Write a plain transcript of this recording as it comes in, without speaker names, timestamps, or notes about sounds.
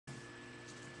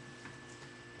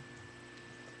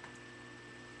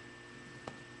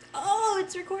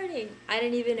it's recording. I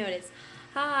didn't even notice.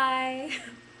 Hi,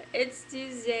 it's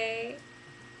Tuesday,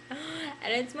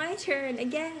 and it's my turn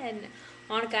again.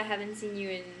 Monica, I haven't seen you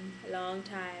in a long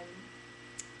time.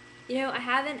 You know, I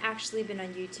haven't actually been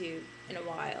on YouTube in a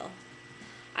while.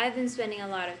 I've been spending a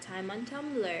lot of time on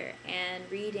Tumblr and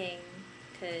reading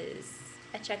because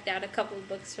I checked out a couple of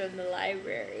books from the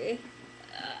library.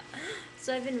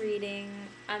 So I've been reading.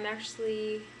 I got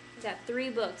 3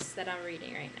 books that I'm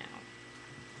reading right now.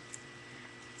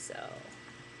 So,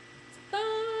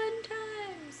 fun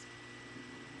times.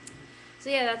 So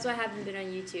yeah, that's why I haven't been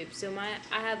on YouTube. So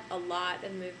I have a lot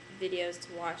of videos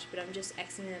to watch, but I'm just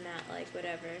Xing them out like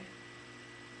whatever.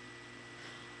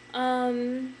 I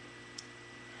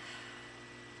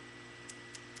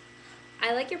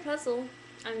like your puzzle.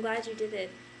 I'm glad you did it.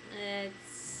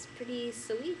 It's pretty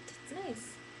sweet. It's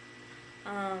nice.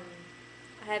 I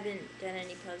haven't done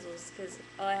any puzzles because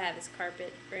all I have is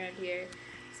carpet around here.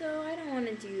 So I don't want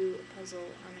to do a puzzle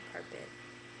on a carpet.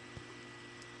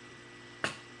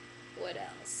 What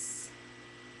else?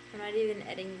 I'm not even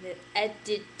editing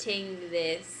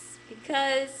this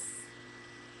because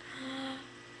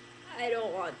I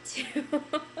don't want to.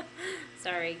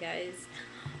 Sorry, guys.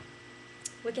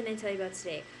 What can I tell you about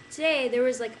today? Today there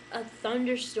was like a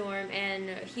thunderstorm and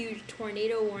a huge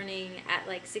tornado warning at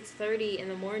like 6:30 in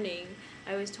the morning.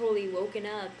 I was totally woken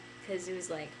up because it was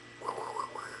like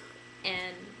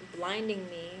and blinding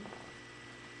me.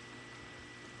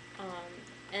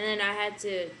 And then I had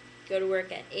to go to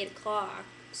work at 8 o'clock,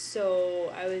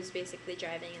 so I was basically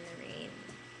driving in the rain.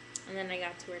 And then I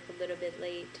got to work a little bit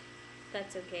late.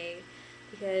 That's okay,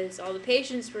 because all the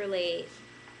patients were late.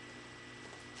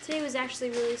 Today was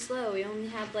actually really slow. We only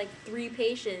had like 3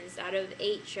 patients out of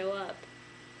 8 show up.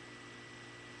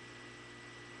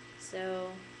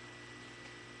 So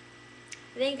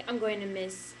I think I'm going to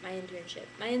miss my internship.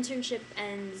 My internship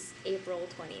ends April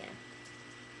 20th.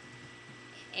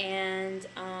 And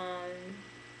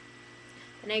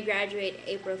I graduate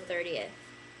April 30th.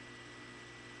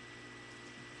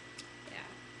 Yeah.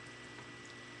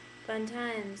 Fun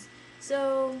times.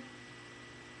 So,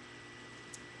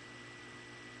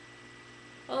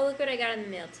 oh, look what I got in the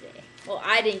mail today. Well,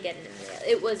 I didn't get it in the mail.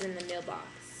 It was in the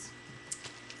mailbox.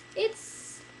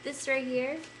 It's this right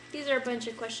here. These are a bunch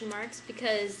of question marks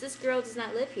because this girl does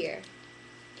not live here.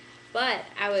 But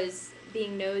I was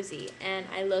being nosy and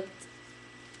I looked,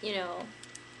 you know,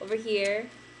 over here.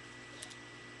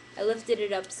 I lifted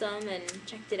it up some and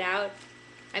checked it out.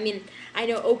 I mean, I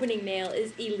know opening mail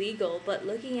is illegal, but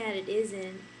looking at it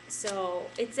isn't. So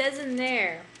it says in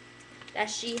there that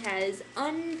she has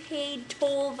unpaid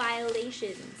toll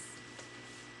violations.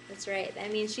 That's right.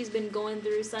 That means she's been going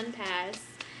through SunPass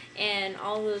and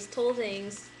all those toll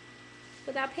things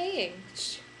without paying.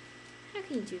 How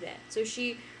can you do that? So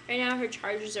right now her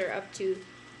charges are up to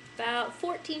about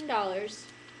 $14.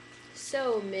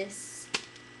 So, Miss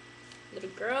Little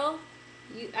Girl,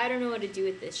 I don't know what to do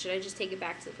with this. Should I just take it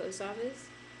back to the post office?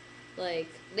 Like,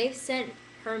 they've sent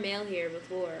her mail here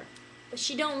before, but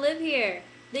she don't live here.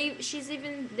 They've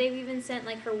even sent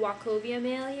like her Wachovia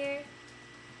mail here.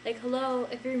 Like, hello,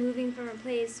 if you're moving from a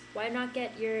place, why not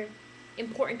get your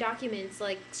important documents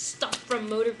like stuff from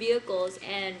motor vehicles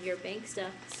and your bank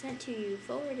stuff sent to you,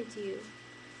 forwarded to you?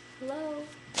 Hello.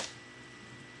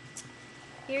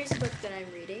 Here's a book that I'm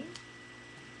reading.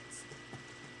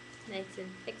 Nice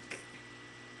and thick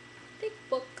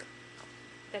book.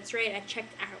 That's right, I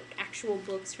checked out actual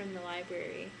books from the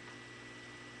library.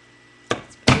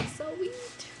 It's pretty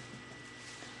sweet.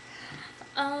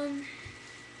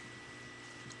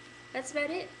 That's about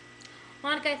it.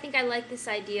 Monica, I think I like this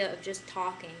idea of just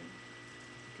talking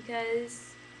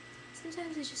because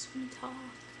sometimes I just want to talk.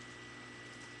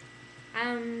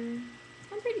 I'm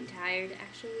pretty tired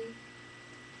actually.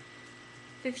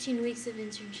 15 weeks of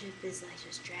internship is like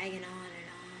just dragging on and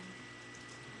on.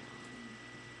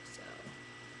 So,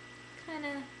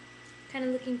 kind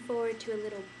of looking forward to a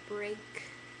little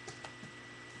break.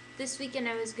 This weekend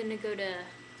I was gonna go to.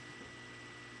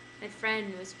 My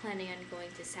friend was planning on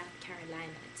going to South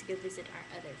Carolina to go visit our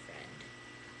other friend.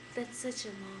 That's such a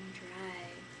long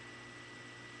drive.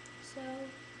 So,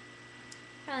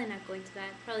 probably not going to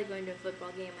that. Probably going to a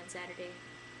football game on Saturday.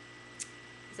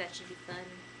 Because that should be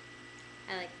fun.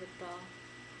 I like football.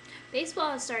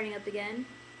 Baseball is starting up again.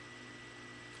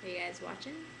 Are you guys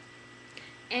watching?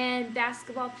 And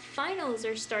basketball finals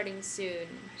are starting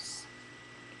soon.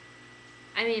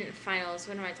 I mean, finals,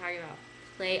 what am I talking about?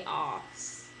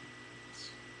 Playoffs.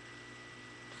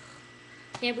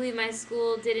 Can't believe my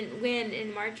school didn't win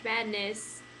in March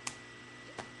Madness.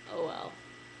 Oh well.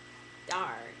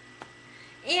 Darn.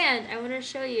 And I want to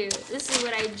show you, this is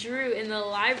what I drew in the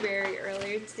library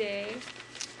earlier today.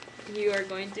 You are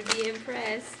going to be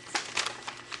impressed.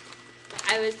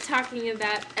 I was talking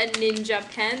about a ninja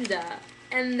panda,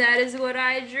 and that is what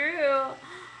I drew.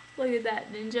 Look at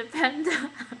that ninja panda.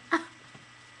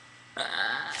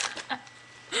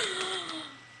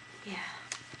 Yeah,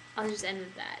 I'll just end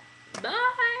with that.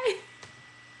 Bye!